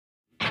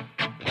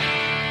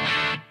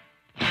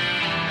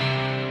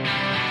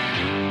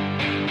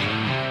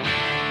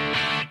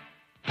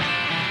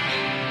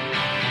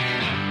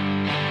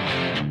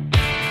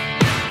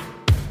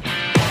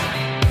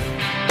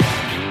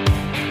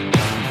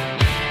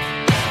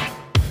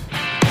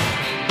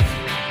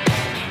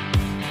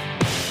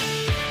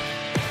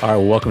All right,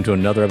 well, welcome to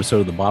another episode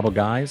of the Bible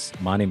Guys.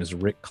 My name is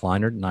Rick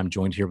Kleinert, and I'm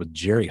joined here with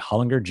Jerry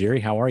Hollinger. Jerry,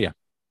 how are you?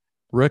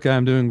 Rick,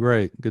 I'm doing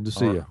great. Good to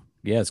see you.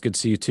 Yeah, it's good to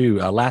see you too.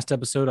 Last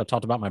episode, I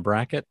talked about my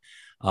bracket.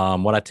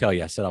 What I tell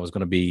you, I said I was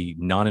going to be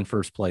not in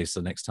first place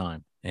the next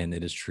time, and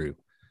it is true.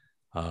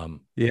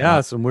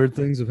 Yeah, some weird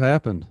things have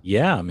happened.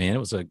 Yeah, man, it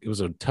was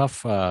a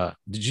tough. I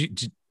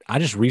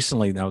just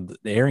recently, now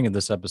the airing of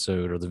this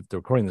episode or the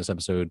recording of this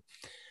episode,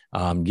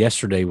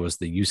 yesterday was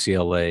the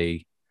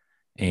UCLA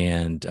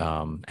and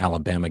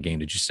Alabama game.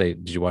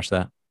 Did you watch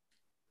that?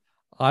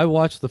 I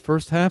watched the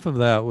first half of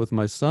that with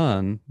my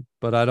son,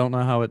 but I don't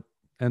know how it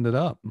ended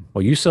up.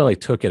 Well, UCLA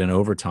took it in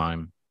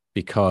overtime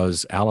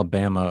because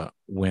Alabama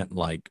went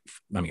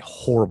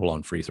horrible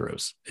on free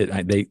throws.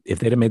 If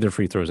they'd have made their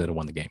free throws, they'd have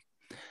won the game.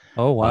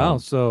 Oh, wow. Um,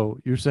 So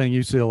you're saying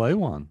UCLA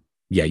won?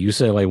 yeah,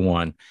 UCLA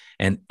won,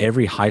 and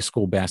every high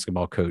school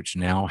basketball coach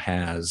now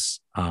has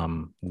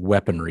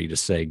weaponry to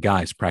say,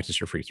 guys, practice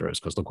your free throws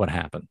because look what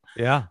happened.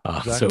 Yeah, So it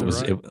exactly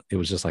was right. it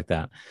was just like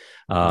that.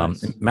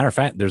 Nice. Matter of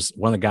fact, there's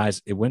one of the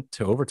guys. It went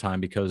to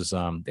overtime because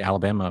the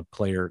Alabama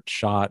player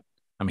shot.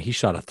 I mean, he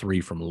shot a three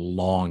from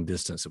long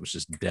distance. It was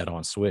just dead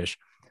on swish,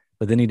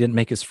 but then he didn't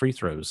make his free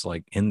throws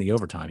like in the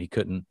overtime. He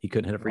couldn't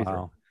hit a free throw.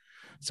 Wow.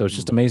 So it's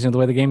just Hmm. amazing the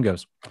way the game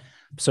goes.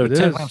 So It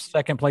technically, I'm is.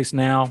 second place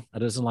now.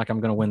 It isn't like I'm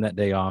going to win that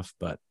day off,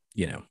 but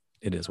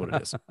it is what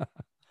it is.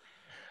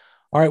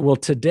 All right. Well,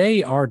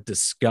 today our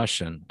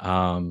discussion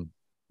kind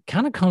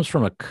of comes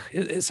from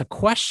it's a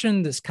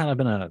question that's kind of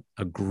been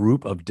a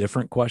group of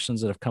different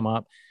questions that have come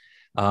up.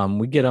 I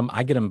get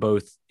them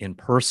both in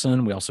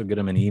person. We also get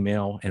them in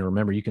email. And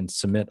remember, you can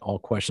submit all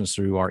questions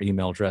through our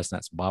email address. And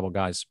that's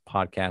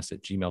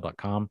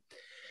BibleGuysPodcast@gmail.com.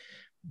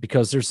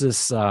 Because there's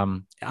this, I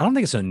don't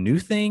think it's a new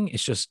thing.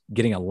 It's just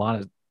getting a lot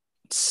of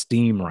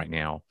steam right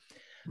now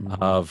Mhm.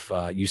 of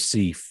you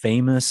see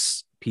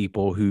famous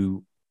people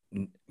who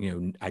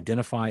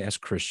identify as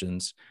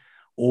Christians,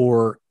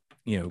 or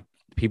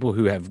people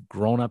who have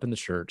grown up in the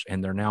church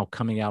and they're now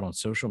coming out on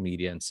social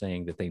media and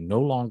saying that they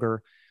no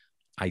longer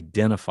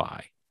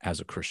identify as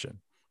a Christian.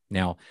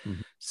 Now,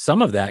 Mhm.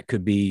 some of that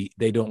could be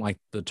they don't like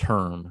the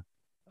term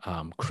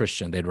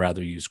Christian. They'd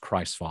rather use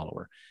Christ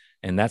follower.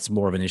 And that's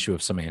more of an issue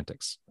of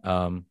semantics.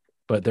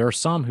 But there are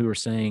some who are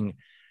saying,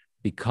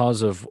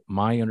 because of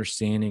my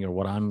understanding or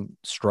what I'm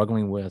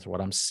struggling with, or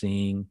what I'm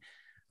seeing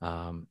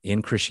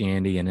in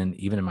Christianity and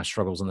even in my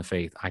struggles in the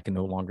faith, I can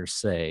no longer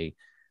say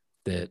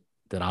that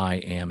I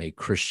am a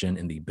Christian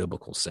in the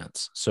biblical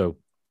sense. So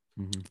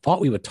Mhm.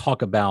 thought we would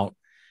talk about,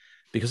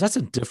 because that's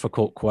a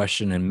difficult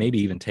question and maybe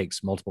even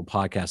takes multiple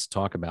podcasts to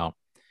talk about,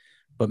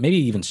 but maybe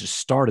even just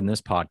start in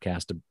this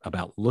podcast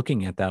about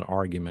looking at that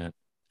argument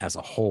as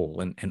a whole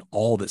and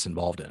all that's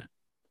involved in it.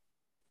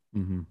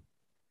 Mhm.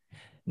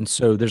 And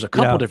so there's a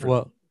couple Yeah. different.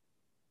 Well,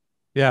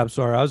 yeah, I'm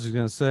sorry. I was just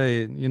going to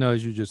say,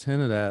 as you just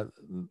hinted at,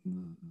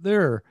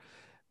 there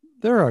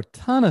there are a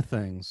ton of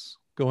things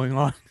going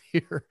on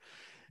here.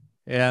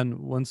 And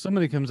when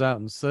somebody comes out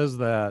and says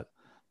that,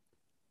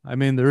 I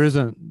mean, there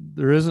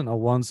isn't a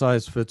one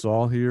size fits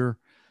all here.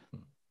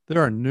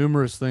 There are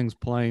numerous things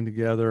playing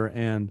together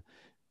and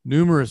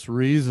numerous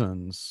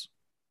reasons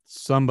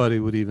somebody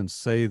would even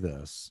say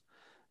this.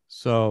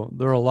 So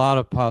there are a lot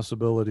of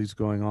possibilities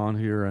going on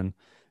here, and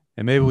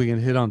maybe we can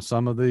hit on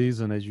some of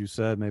these. And as you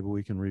said, maybe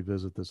we can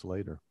revisit this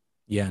later.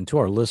 Yeah, and to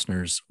our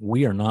listeners,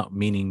 we are not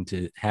meaning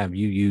to have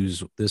you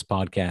use this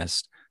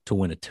podcast to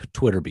win a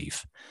Twitter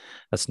beef.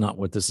 That's not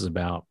what this is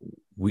about.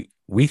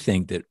 We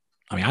think that,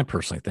 I mean, I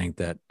personally think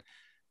that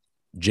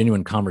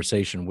genuine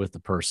conversation with the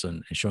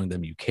person and showing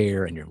them you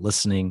care and you're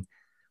listening,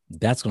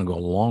 that's going to go a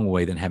long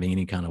way than having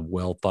any kind of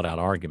well thought out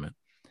argument.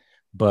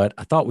 But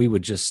I thought we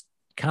would just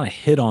kind of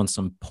hit on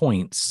some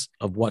points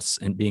of what's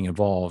being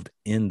involved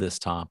in this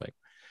topic.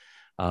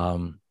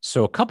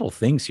 So a couple of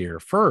things here.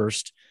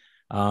 First,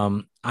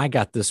 I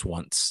got this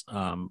once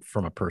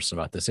from a person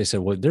about this. They said,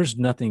 well, there's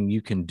nothing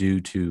you can do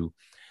to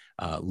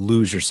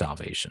lose your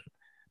salvation.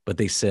 But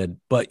they said,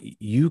 but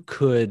you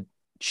could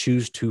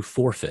choose to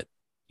forfeit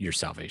your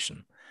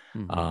salvation.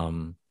 Mm-hmm.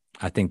 Um,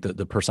 I think that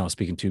the person I was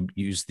speaking to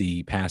used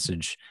the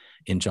passage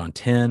in John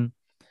 10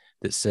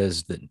 that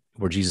says that,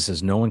 where Jesus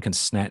says, no one can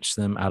snatch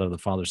them out of the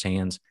Father's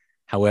hands.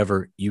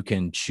 However, you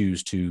can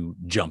choose to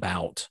jump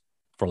out,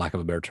 for lack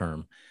of a better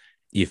term,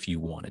 if you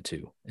wanted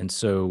to. And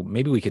so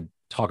maybe we could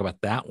talk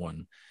about that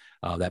one,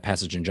 that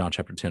passage in John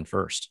chapter 10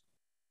 first.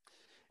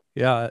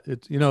 Yeah,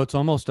 it's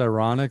almost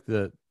ironic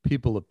that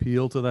people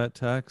appeal to that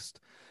text,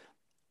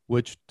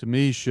 which to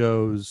me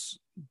shows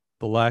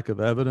the lack of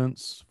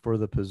evidence for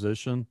the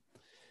position.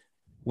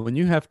 When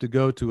you have to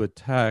go to a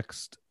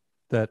text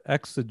that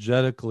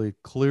exegetically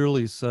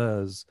clearly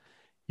says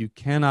you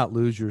cannot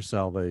lose your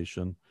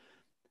salvation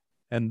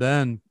and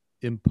then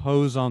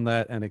impose on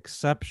that an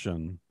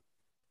exception,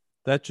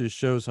 that just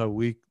shows how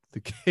weak the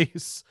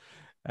case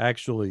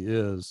actually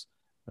is,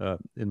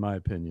 in my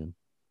opinion.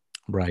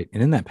 Right.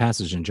 And in that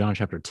passage in John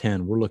chapter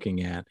 10, we're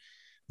looking at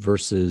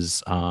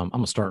verses, I'm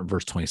going to start at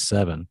verse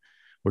 27,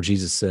 where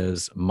Jesus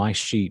says, my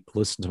sheep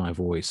listen to my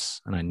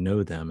voice, and I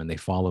know them, and they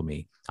follow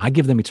me. I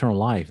give them eternal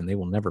life, and they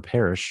will never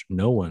perish.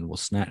 No one will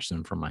snatch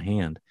them from my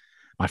hand.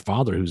 My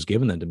Father who's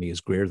given them to me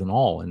is greater than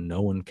all, and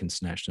no one can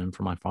snatch them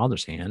from my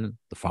Father's hand.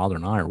 The Father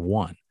and I are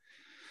one.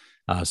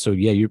 So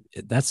yeah,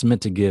 that's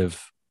meant to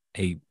give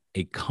a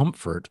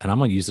comfort. And I'm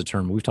going to use the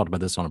term, we've talked about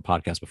this on a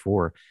podcast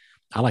before.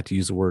 I like to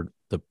use the word,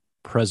 the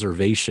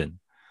preservation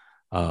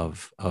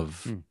of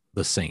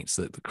the saints,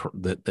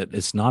 that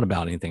it's not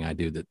about anything I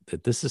do,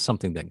 that this is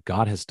something that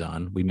God has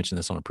done. We mentioned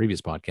this on a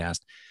previous podcast,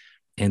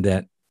 and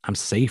that I'm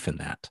safe in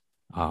that.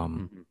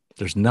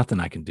 There's nothing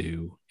I can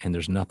do, and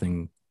there's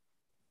nothing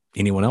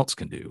anyone else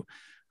can do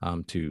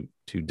to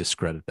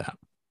discredit that.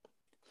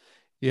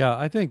 Yeah,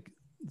 I think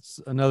it's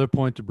another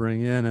point to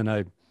bring in, and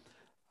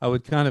I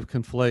would kind of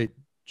conflate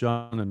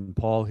John and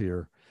Paul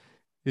here,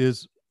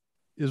 is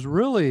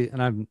really,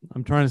 and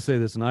I'm trying to say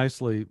this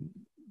nicely,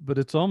 but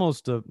it's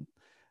almost a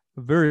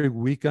very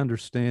weak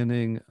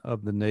understanding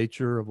of the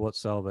nature of what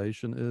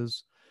salvation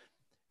is.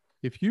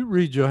 If you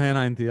read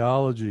Johannine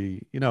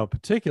theology,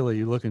 particularly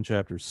you look in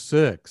chapter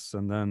 6,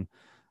 and then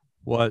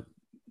what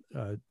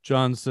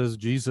John says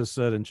Jesus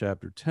said in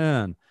chapter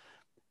 10,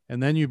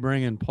 and then you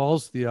bring in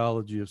Paul's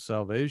theology of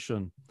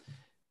salvation,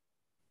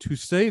 to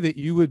say that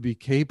you would be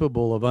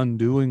capable of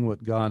undoing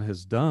what God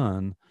has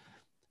done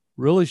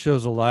really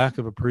shows a lack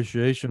of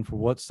appreciation for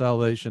what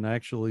salvation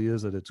actually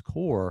is at its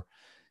core.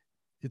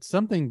 It's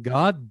something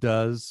God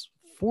does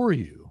for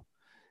you,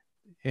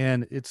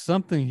 and it's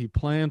something he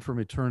planned from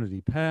eternity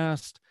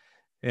past,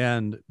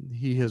 and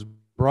he has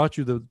brought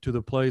you to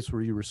the place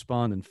where you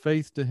respond in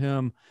faith to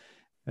him.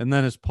 And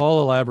then, as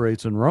Paul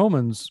elaborates in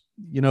Romans,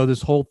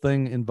 this whole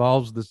thing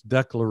involves this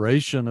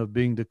declaration of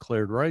being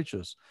declared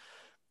righteous.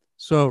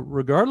 So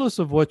regardless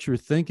of what your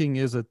thinking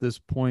is at this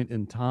point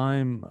in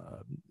time,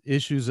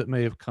 issues that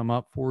may have come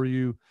up for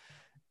you,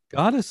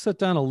 God has set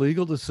down a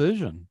legal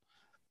decision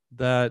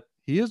that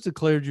he has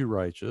declared you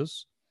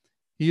righteous.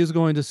 He is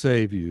going to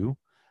save you,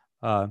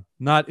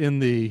 not in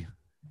the,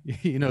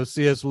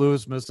 C.S.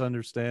 Lewis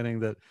misunderstanding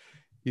that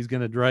he's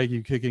going to drag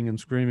you kicking and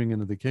screaming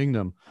into the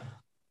kingdom.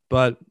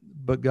 But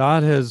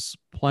God has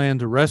planned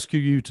to rescue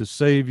you, to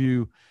save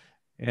you.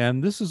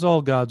 And this is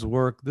all God's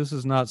work. This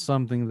is not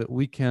something that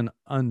we can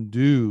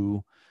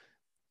undo,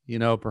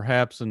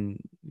 perhaps in,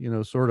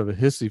 sort of a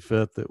hissy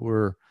fit that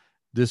we're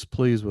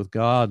displeased with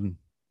God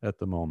at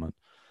the moment.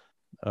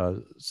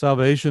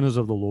 Salvation is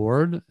of the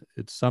Lord.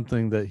 It's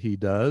something that he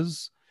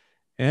does,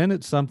 and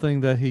it's something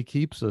that he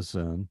keeps us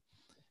in.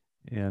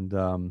 And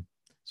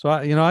so,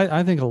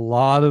 I think a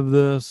lot of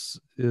this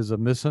is a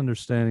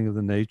misunderstanding of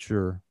the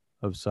nature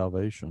of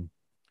salvation.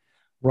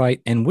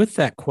 Right. And with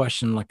that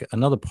question, like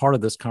another part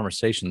of this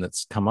conversation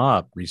that's come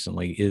up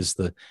recently is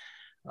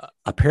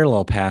a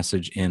parallel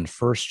passage in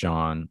First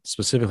John,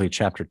 specifically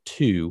chapter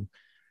 2,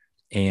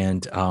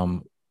 and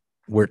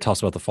where it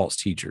talks about the false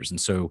teachers. And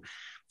so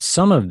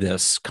some of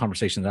this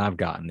conversation that I've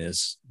gotten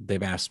is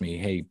they've asked me,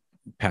 hey,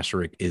 Pastor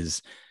Rick,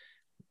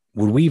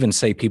 would we even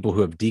say people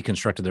who have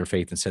deconstructed their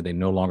faith and said they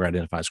no longer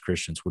identify as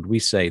Christians, would we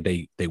say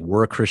they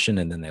were a Christian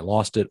and then they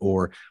lost it?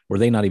 Or were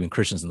they not even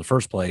Christians in the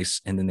first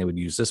place? And then they would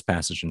use this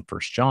passage in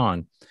First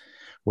John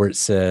where it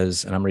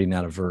says, and I'm reading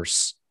out of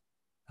verse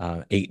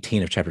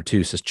 18 of chapter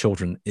 2, says,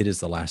 children, it is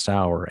the last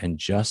hour. And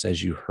just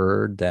as you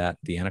heard that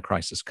the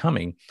Antichrist is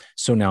coming,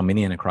 so now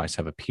many Antichrists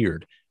have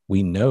appeared.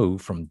 We know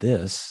from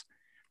this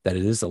that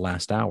it is the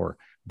last hour.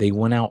 They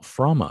went out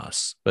from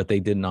us, but they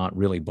did not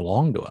really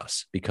belong to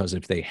us, because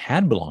if they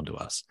had belonged to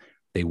us,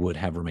 they would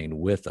have remained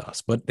with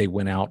us. But they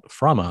went out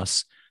from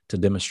us to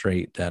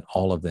demonstrate that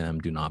all of them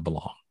do not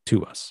belong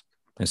to us.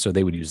 And so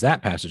they would use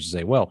that passage to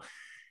say, well,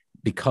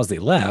 because they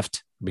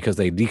left, because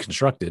they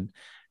deconstructed,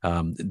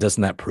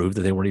 doesn't that prove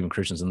that they weren't even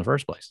Christians in the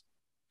first place?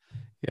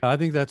 Yeah, I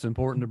think that's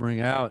important to bring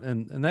out.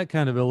 And that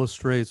kind of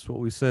illustrates what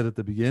we said at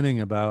the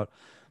beginning about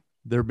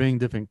there being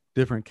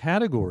different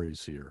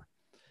categories here.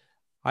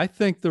 I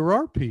think there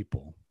are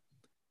people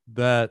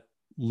that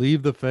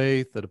leave the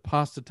faith, that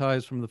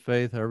apostatize from the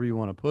faith, however you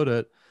want to put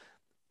it,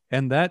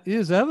 and that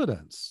is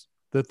evidence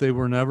that they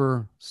were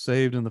never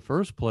saved in the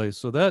first place.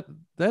 So that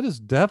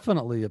is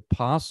definitely a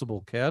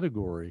possible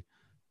category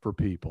for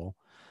people.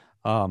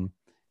 And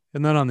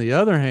then on the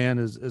other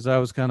hand, as I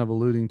was kind of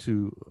alluding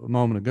to a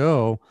moment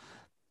ago,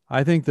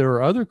 I think there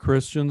are other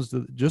Christians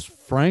that just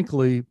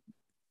frankly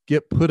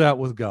get put out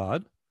with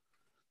God.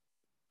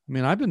 I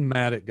mean, I've been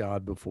mad at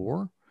God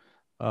before.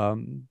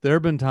 There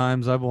have been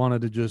times I've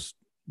wanted to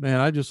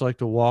I just like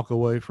to walk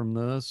away from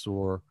this,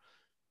 or,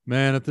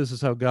 man, if this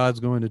is how God's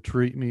going to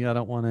treat me, I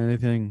don't want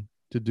anything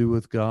to do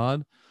with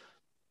God.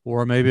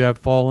 Or maybe I've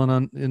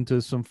fallen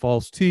into some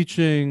false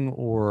teaching,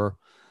 or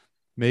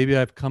maybe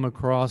I've come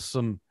across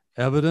some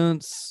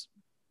evidence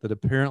that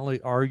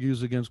apparently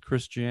argues against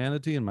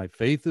Christianity and my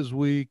faith is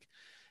weak.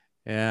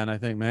 And I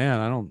think, man,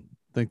 I don't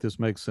think this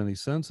makes any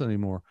sense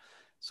anymore.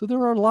 So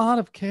there are a lot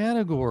of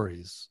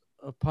categories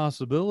of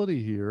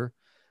possibility here.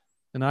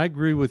 And I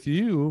agree with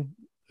you.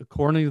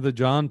 According to the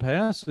John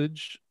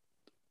passage,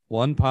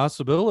 one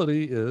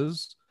possibility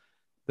is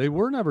They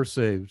were never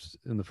saved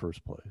in the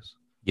first place.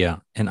 Yeah.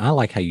 And I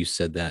like how you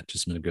said that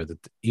just a minute ago,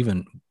 that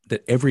even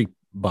that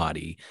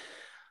everybody,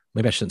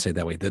 maybe I shouldn't say it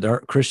that way, that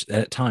our Christian,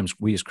 at times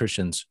we as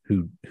Christians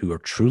who are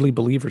truly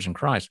believers in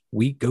Christ,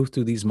 we go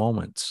through these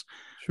moments.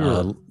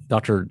 Sure.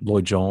 Dr.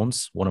 Lloyd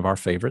Jones, one of our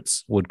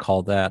favorites, would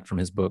call that, from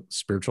his book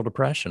Spiritual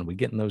Depression. We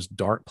get in those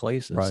dark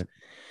places, Right.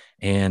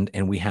 and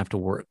we have to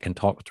work and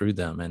talk through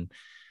them. And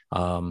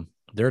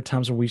there are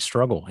times where we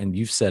struggle, and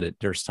you've said it.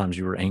 There's times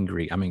you were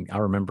angry. I mean, I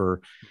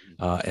remember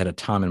at a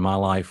time in my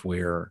life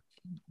where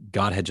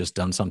God had just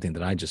done something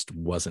that I just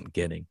wasn't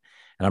getting.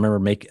 And I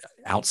remember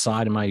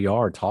outside in my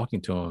yard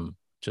talking to him,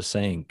 just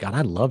saying, God,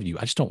 I love you.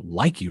 I just don't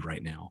like you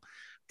right now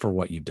for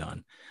what you've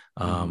done.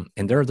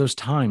 And there are those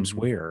times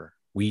where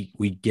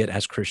we get,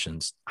 as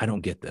Christians, I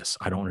don't get this.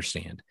 I don't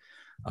understand.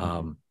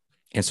 And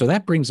so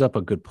that brings up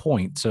a good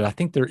point. So I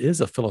think there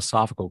is a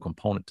philosophical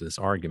component to this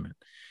argument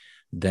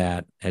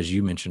that, as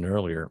you mentioned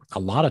earlier, a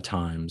lot of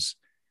times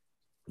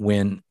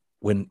when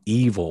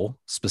evil,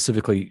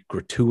 specifically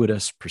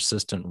gratuitous,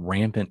 persistent,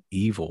 rampant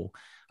evil,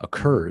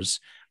 occurs,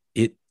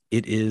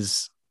 it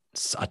is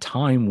a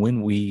time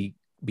when we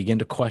begin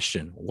to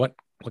question what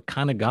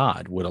kind of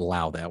God would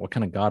allow that, what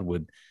kind of God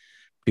would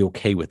be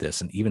okay with this,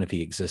 and even if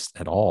he exists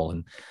at all.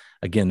 And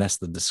again, that's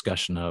the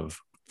discussion of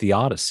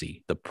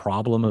theodicy, the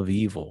problem of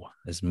evil,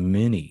 as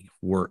many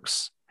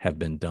works have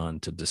been done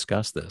to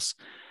discuss this.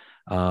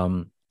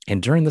 And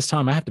during this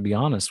time, I have to be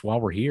honest, while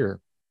we're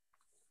here,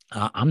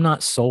 I'm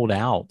not sold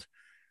out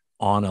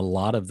on a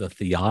lot of the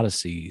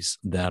theodicies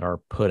that are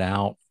put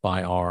out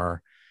by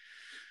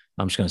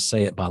I'm just going to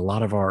say it, by a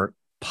lot of our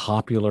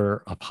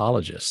popular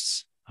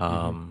apologists.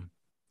 The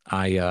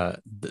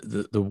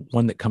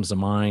one that comes to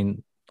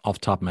mind off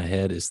the top of my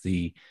head is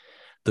the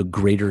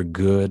greater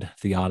good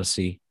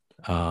theodicy,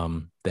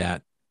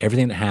 that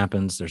everything that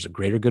happens, there's a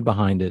greater good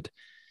behind it.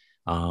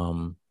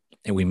 And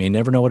we may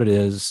never know what it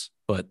is,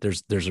 but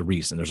there's a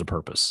reason, there's a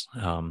purpose.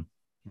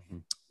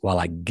 While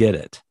I get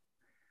it,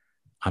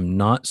 I'm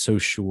not so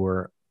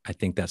sure I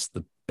think that's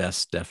the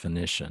best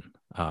definition.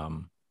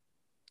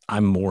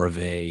 I'm more of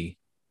I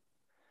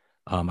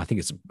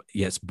think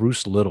it's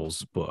Bruce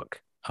Little's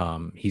book.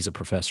 He's a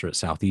professor at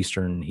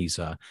Southeastern. He's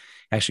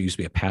actually used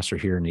to be a pastor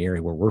here in the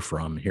area where we're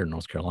from, here in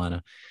North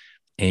Carolina.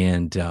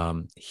 And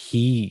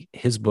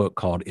his book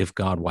called If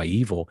God, Why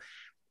Evil?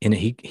 And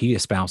he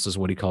espouses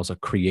what he calls a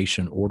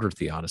creation order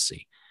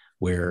theodicy,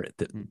 where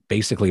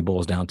basically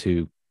boils down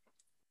to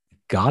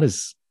God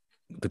is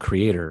the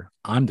creator,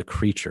 I'm the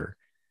creature.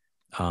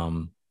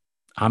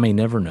 I may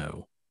never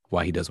know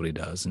why he does what he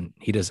does, and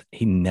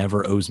he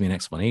never owes me an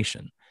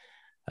explanation.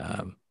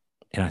 And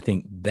I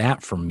think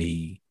that, for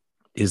me,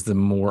 is the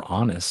more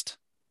honest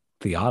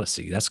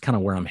theodicy. That's kind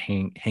of where I'm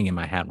hanging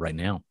my hat right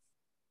now.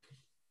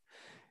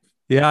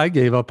 Yeah, I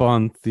gave up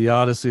on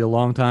theodicy a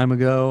long time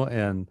ago,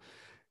 and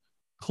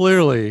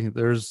clearly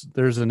there's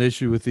an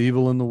issue with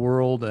evil in the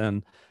world.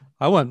 And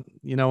I went,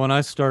 when I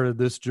started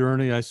this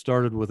journey, I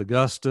started with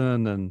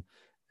Augustine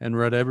and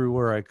read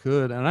everywhere I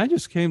could, and I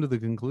just came to the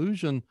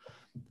conclusion,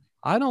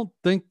 I don't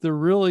think there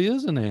really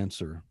is an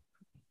answer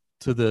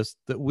to this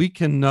that we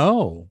can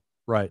know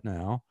right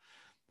now.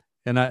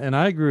 And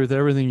I agree with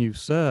everything you've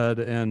said.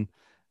 And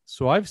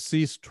so I've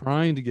ceased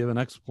trying to give an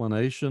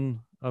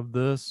explanation of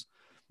this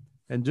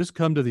and just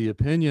come to the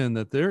opinion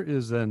that there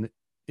is an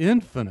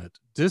infinite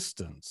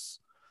distance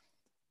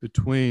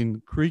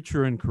between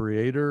creature and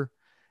creator.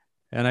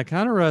 And I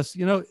kind of rest,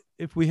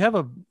 if we have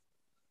a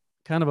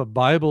kind of a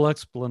Bible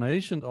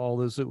explanation to all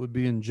this, it would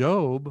be in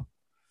Job,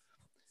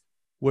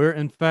 where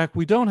in fact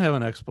we don't have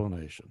an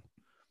explanation,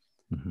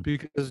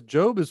 because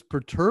Job is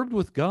perturbed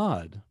with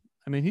God.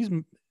 I mean,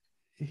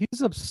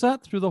 he's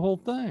upset through the whole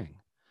thing.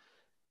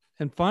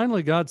 And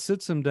finally, God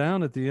sits him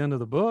down at the end of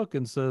the book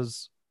and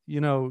says,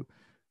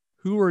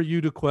 who are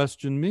you to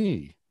question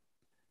me?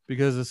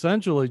 Because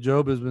essentially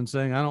Job has been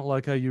saying, I don't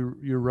like how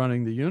you're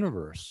running the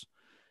universe.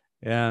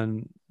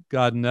 And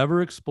God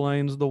never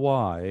explains the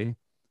why.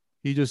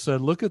 He just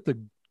said, look at the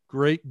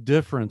great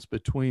difference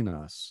between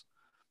us.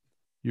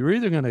 You're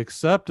either going to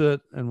accept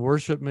it and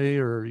worship me,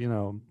 or,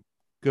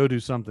 go do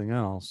something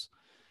else.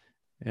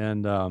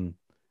 And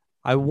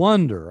I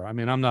wonder, I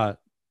mean, I'm not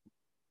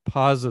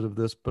positive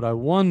this, but I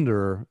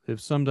wonder if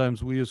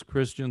sometimes we as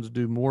Christians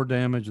do more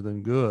damage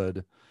than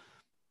good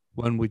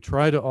when we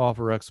try to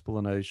offer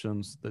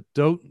explanations that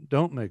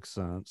don't make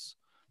sense,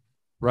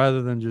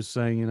 rather than just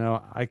saying,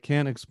 I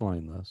can't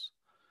explain this.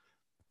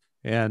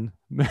 And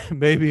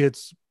maybe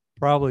it's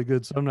probably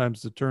good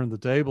sometimes to turn the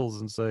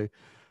tables and say,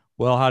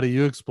 well, how do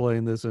you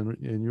explain this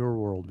in your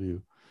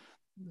worldview?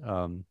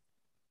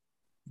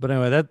 But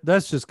anyway,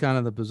 that's just kind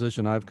of the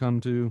position I've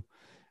come to.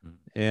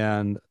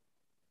 And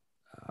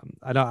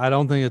I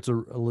don't think it's a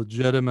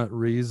legitimate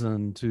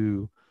reason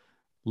to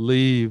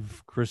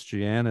leave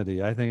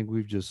Christianity. I think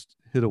we've just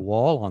hit a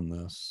wall on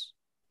this,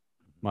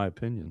 my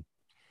opinion.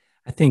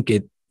 I think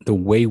the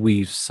way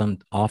we've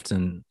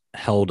often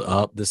held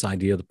up this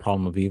idea of the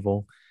problem of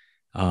evil,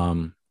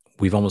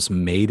 we've almost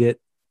made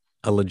it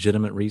a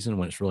legitimate reason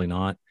when it's really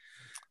not.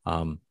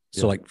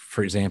 So, Yeah. like,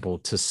 for example,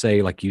 to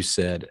say, like you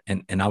said,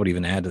 and I would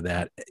even add to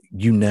that,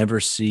 you never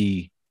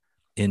see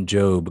in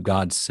Job,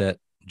 God set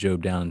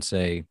Job down and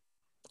say,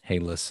 hey,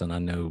 listen, I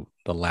know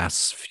the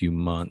last few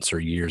months or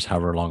years,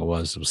 however long it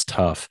was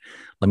tough.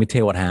 Let me tell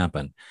you what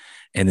happened.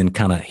 And then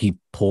kind of he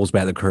pulls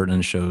back the curtain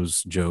and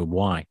shows Job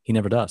why. He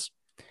never does.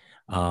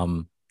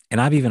 And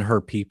I've even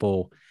heard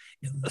people,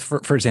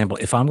 for example,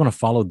 if I'm going to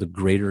follow the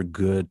greater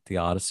good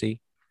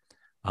theodicy,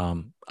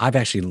 I've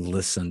actually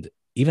listened,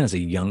 even as a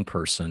young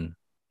person,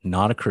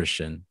 not a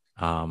Christian,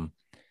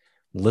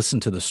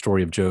 listened to the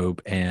story of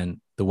Job,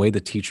 and the way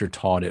the teacher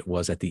taught it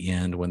was at the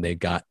end when he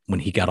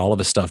got all of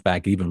his stuff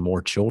back, even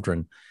more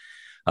children.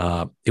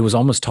 It was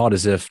almost taught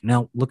as if,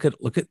 now look at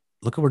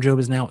where Job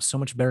is now. It's so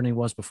much better than he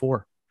was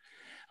before.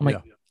 I'm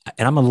like, Yeah.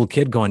 and I'm a little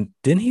kid going,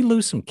 didn't he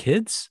lose some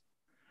kids?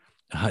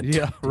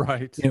 Yeah.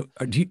 Right.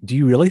 Do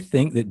you really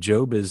think that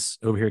Job is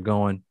over here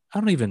going, I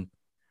don't even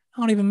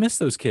miss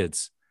those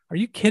kids. Are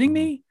you kidding Mhm.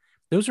 me?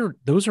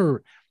 Those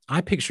are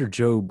I picture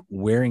Job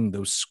wearing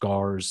those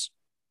scars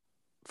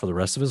for the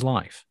rest of his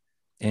life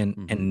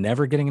Mhm. and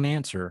never getting an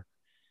answer.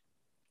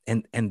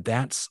 And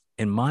that's,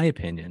 in my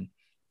opinion,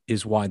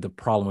 is why the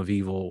problem of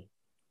evil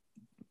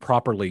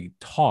properly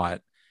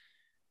taught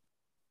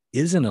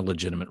isn't a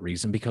legitimate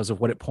reason because of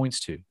what it points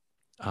to.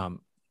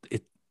 Um,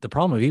 the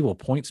problem of evil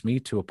points me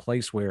to a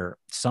place where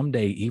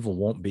someday evil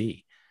won't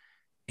be.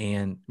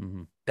 And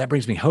Mhm. that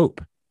brings me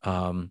hope.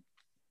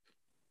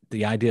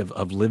 The idea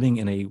of living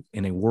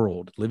in a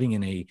world, living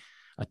in a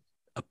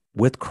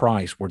with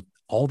Christ, where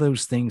all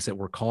those things that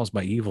were caused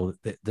by evil,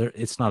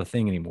 it's not a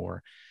thing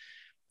anymore.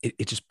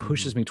 It just Mhm.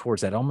 pushes me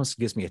towards that. It almost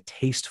gives me a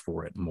taste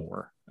for it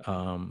more,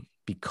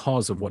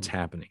 because of what's Mhm.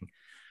 happening.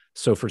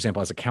 So, for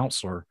example, as a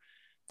counselor,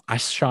 I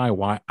shy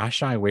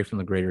away from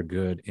the greater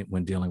good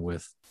when dealing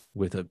with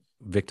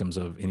victims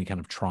of any kind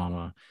of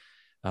trauma,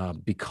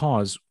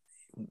 because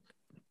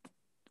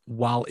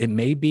while it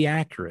may be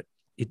accurate,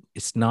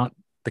 it's not,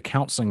 the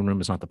counseling room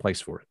is not the place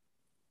for it.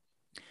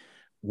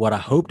 What I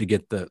hope to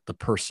get the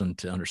person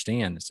to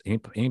understand is,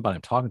 anybody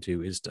I'm talking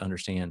to, is to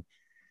understand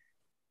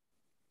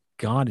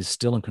God is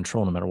still in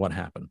control no matter what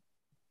happened.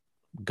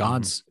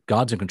 Mhm.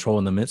 God's in control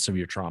in the midst of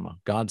your trauma.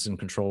 God's in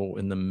control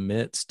in the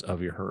midst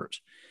of your hurt.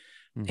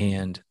 Mhm.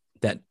 And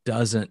that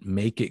doesn't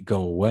make it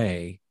go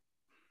away,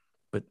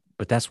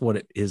 but that's what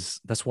it is.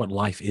 That's what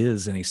life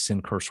is in a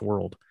sin cursed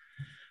world.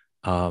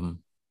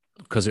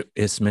 Because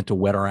it's meant to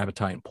whet our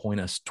appetite and point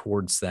us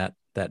towards that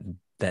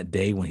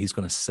day when he's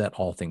going to set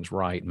all things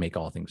right and make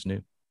all things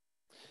new.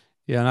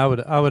 Yeah, and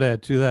I would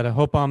add to that. I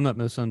hope I'm not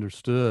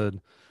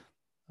misunderstood.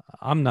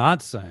 I'm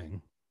not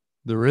saying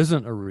there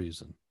isn't a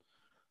reason.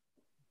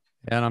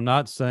 And I'm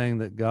not saying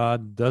that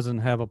God doesn't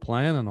have a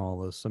plan in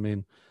all this. I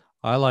mean,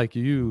 I, like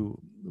you,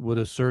 would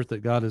assert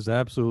that God is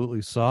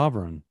absolutely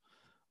sovereign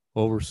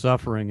over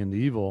suffering and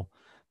evil.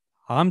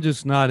 I'm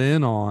just not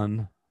in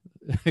on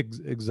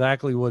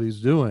exactly what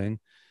he's doing.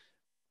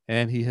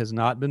 And he has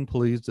not been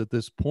pleased at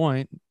this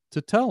point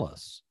to tell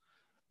us.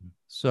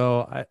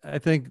 So I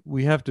think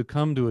we have to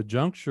come to a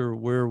juncture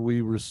where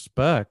we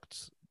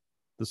respect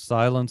the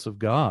silence of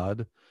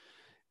God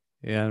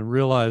and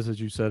realize, as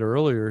you said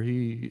earlier,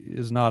 he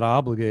is not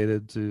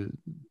obligated to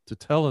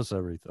tell us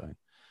everything.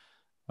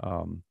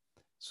 Um,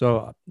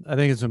 so I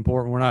think it's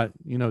important. We're not,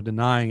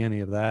 denying any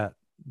of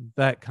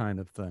that kind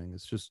of thing.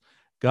 It's just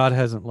God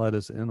hasn't let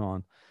us in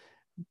on.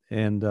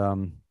 And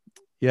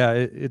yeah,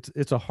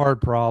 it's a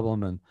hard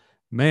problem. And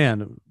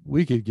man,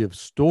 we could give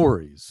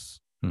stories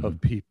Mm-hmm.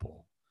 of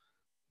people.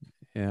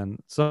 And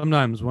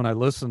sometimes when I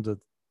listen to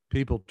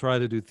people try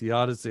to do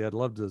theodicy, I'd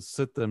love to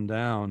sit them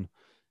down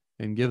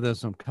and give them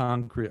some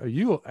concrete. Are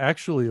you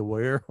actually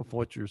aware of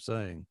what you're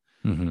saying?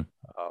 Mm-hmm.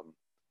 Um,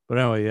 but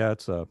anyway, yeah,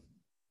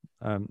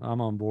 I'm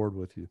on board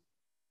with you.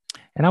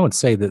 And I would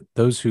say that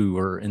those who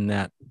are in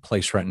that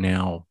place right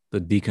now,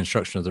 the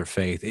deconstruction of their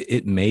faith,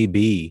 it may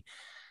be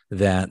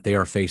that they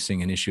are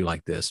facing an issue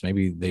like this.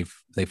 Maybe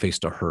they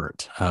faced a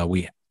hurt.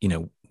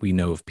 We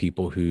know of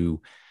people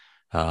who,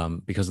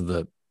 because of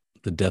the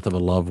death of a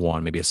loved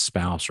one, maybe a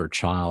spouse or a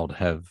child,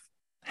 have,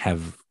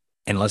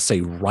 and let's say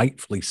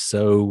rightfully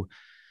so,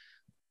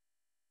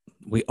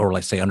 or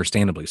let's say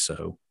understandably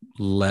so,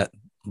 let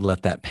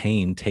that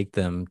pain take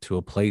them to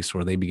a place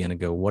where they begin to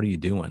go, what are you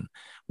doing?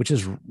 Which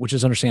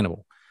is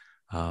understandable.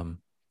 um,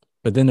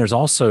 but then there's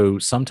also,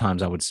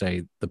 sometimes I would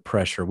say, the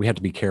pressure. We have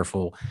to be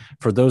careful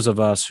for those of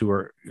us who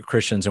are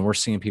Christians and we're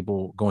seeing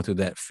people going through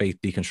that faith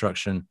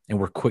deconstruction, and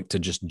we're quick to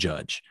just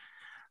judge.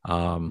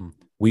 um,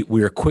 Mm.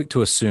 we are quick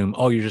to assume,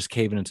 oh, you're just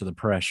caving into the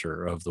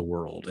pressure of the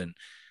world. And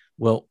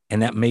well,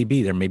 and that may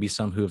be, there may be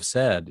some who have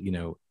said,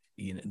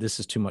 this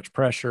is too much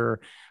pressure,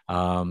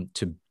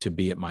 to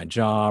be at my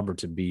job or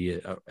to be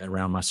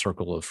around my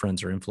circle of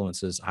friends or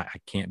influences. I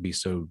can't be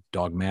so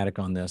dogmatic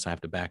on this. I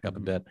have to back up a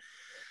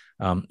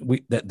Mm-hmm.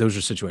 bit. Those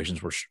are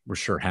situations where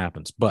sure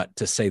happens. But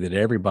to say that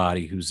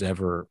everybody who's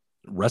ever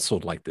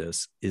wrestled like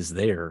this is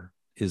there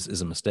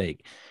is a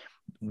mistake.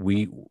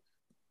 We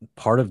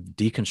Part of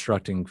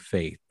deconstructing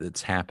faith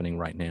that's happening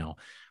right now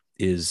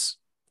is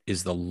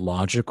the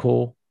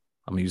logical,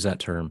 I'm gonna use that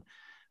term,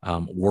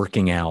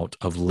 working out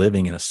of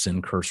living in a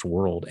sin-cursed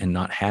world and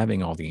not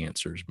having all the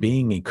answers,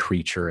 being a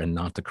creature and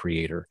not the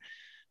creator,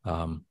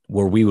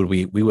 where we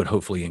would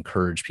hopefully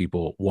encourage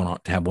people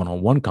to have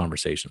one-on-one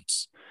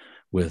conversations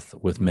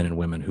with men and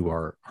women who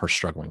are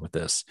struggling with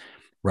this,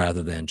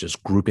 rather than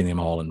just grouping them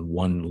all in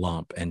one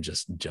lump and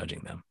just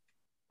judging them.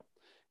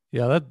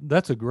 Yeah,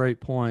 that's a great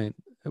point.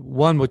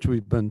 One which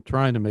we've been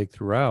trying to make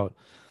throughout.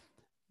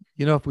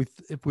 You know,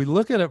 if we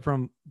look at it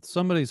from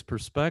somebody's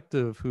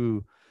perspective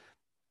who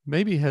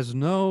maybe has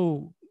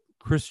no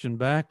Christian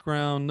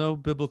background, no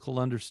biblical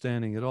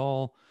understanding at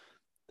all,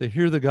 they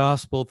hear the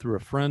gospel through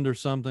a friend or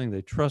something,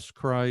 they trust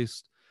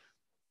Christ,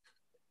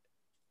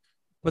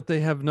 but they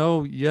have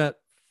no yet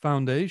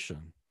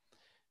foundation.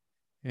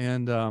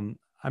 And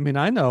I mean,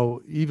 I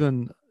know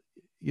even,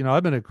 you know,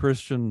 I've been a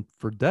Christian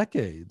for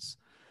decades,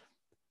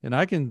 and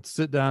I can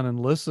sit down and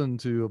listen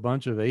to a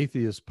bunch of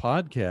atheist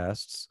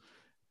podcasts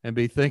and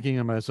be thinking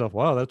to myself,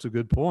 wow, that's a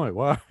good point.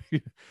 Wow.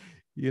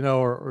 You know,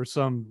 or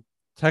some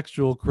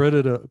textual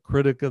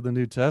critic of the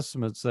New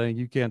Testament saying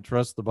you can't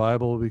trust the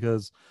Bible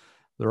because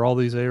there are all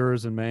these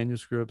errors in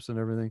manuscripts and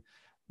everything.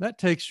 That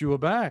takes you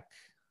aback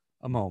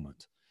a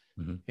moment.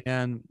 Mm-hmm.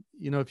 And,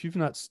 you know, if you've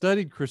not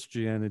studied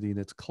Christianity and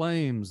its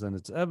claims and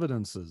its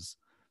evidences,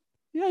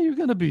 yeah, you're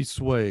going to be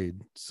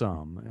swayed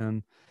some.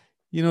 And,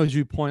 you know, as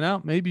you point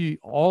out, maybe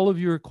all of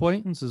your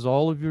acquaintances,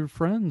 all of your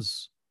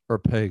friends are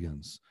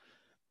pagans.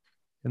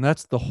 And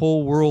that's the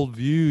whole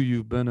worldview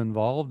you've been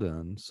involved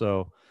in.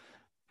 So,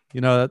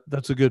 you know,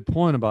 that's a good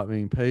point about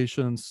being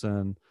patient.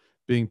 And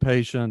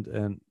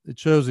it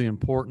shows the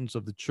importance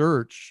of the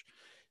church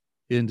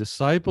in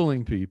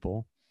discipling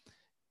people,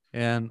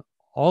 and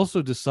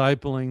also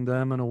discipling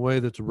them in a way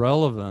that's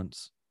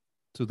relevant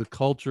to the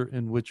culture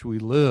in which we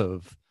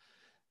live,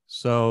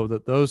 so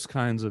that those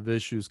kinds of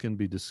issues can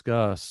be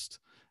discussed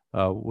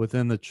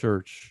within the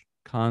church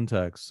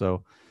context.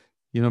 So,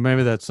 you know,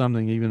 maybe that's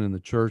something even in the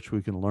church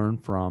we can learn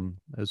from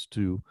as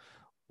to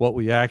what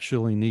we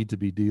actually need to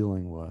be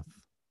dealing with.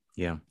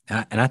 Yeah.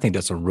 And I think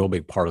that's a real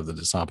big part of the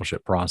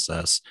discipleship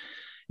process.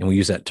 And we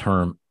use that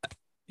term,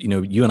 you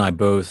know, you and I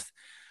both,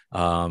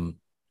 I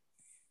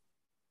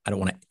don't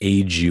want to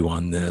age you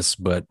on this,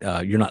 but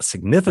you're not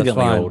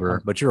significantly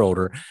older, but you're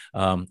older.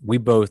 We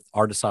both,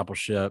 our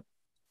discipleship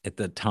at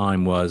the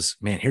time was,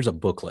 man, here's a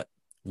booklet,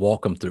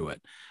 walk them through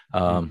it.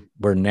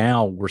 Where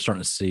now we're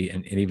starting to see,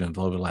 and even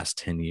over the last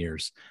 10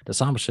 years,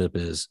 discipleship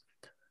is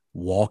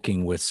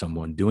walking with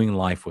someone, doing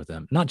life with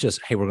them, not just,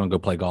 hey, we're going to go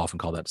play golf and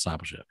call that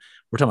discipleship.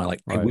 We're talking about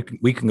like, hey,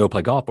 we can go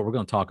play golf, but we're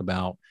going to talk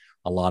about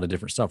a lot of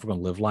different stuff. We're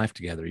going to live life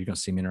together. You're going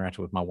to see me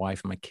interacting with my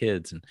wife and my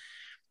kids, and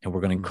we're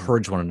going to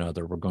encourage one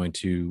another. We're going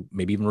to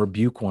maybe even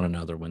rebuke one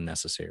another when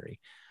necessary.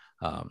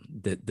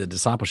 The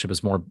discipleship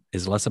is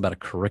less about a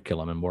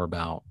curriculum and more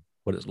about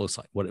what it looks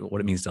like, what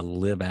it means to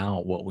live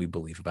out what we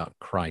believe about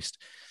Christ.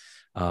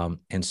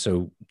 And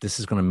so this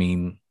is going to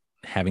mean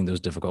having those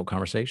difficult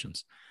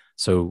conversations.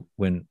 So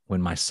when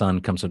my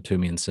son comes up to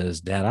me and says,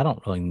 Dad, I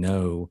don't really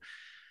know,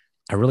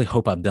 I really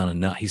hope I've done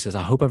enough. He says,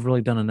 I hope I've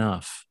really done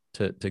enough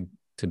to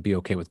be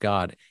okay with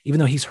God, even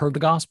though he's heard the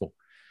gospel.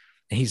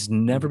 He's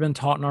never been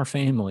taught in our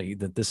family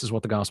that this is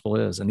what the gospel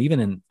is. And even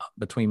in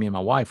between me and my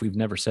wife, we've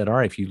never said, all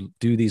right, if you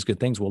do these good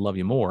things, we'll love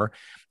you more.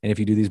 And if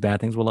you do these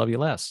bad things, we'll love you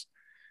less.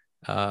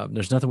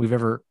 There's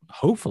nothing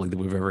hopefully that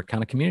we've ever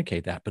kind of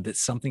communicate that, but it's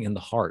something in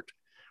the heart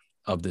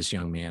of this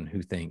young man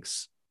who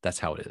thinks that's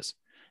how it is.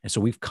 And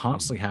so we've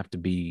constantly have to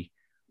be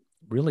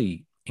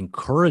really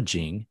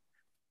encouraging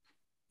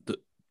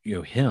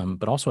him,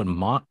 but also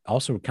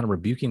kind of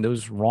rebuking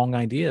those wrong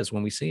ideas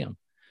when we see him,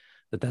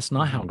 that's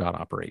not how God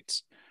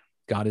operates.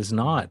 God is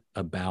not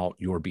about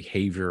your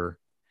behavior.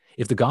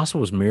 If the gospel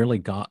was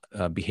merely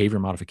behavior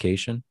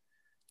modification,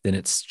 then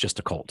it's just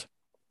a cult.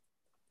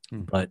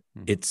 But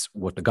it's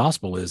what the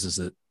gospel is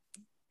that,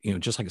 you know,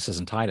 just like it says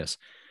in Titus,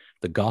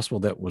 the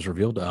gospel that was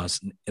revealed to us,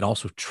 it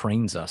also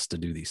trains us to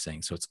do these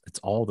things. So it's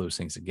all those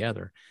things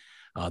together.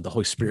 The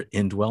Holy Spirit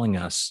indwelling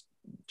us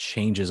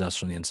changes us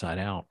from the inside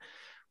out.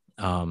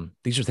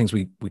 These are things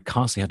we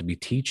constantly have to be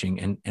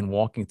teaching and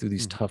walking through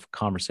these tough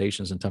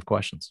conversations and tough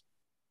questions.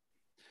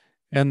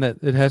 And that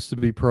it has to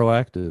be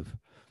proactive.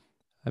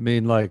 I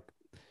mean, like,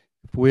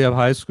 if we have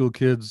high school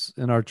kids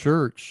in our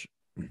church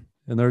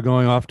and they're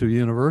going off to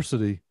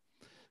university,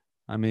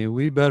 I mean,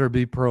 we better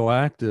be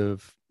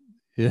proactive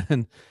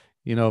in,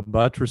 you know,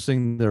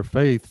 buttressing their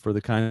faith for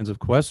the kinds of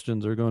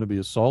questions they're going to be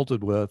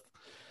assaulted with,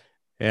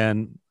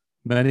 and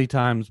many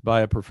times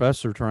by a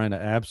professor trying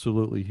to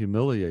absolutely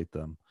humiliate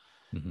them.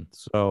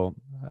 So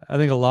I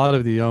think a lot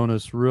of the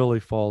onus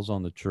really falls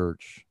on the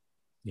church.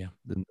 Yeah.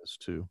 In this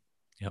too.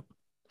 Yep.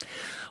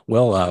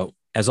 Well,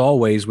 as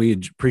always, we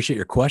appreciate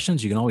your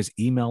questions. You can always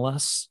email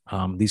us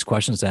these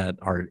questions at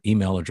our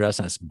email address.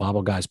 That's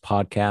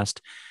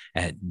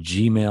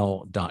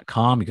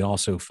BibleGuysPodcast@gmail.com. You can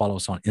also follow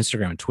us on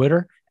Instagram and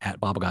Twitter at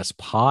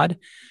BibleGuysPod.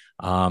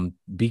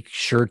 Be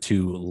sure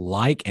to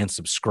like and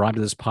subscribe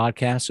to this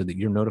podcast so that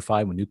you're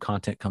notified when new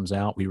content comes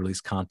out. We release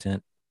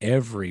content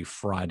every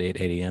Friday at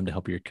 8 a.m. to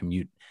help your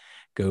commute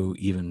go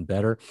even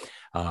better.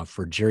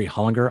 For Jerry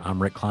Hollinger,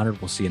 I'm Rick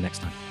Kleinert. We'll see you next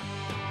time.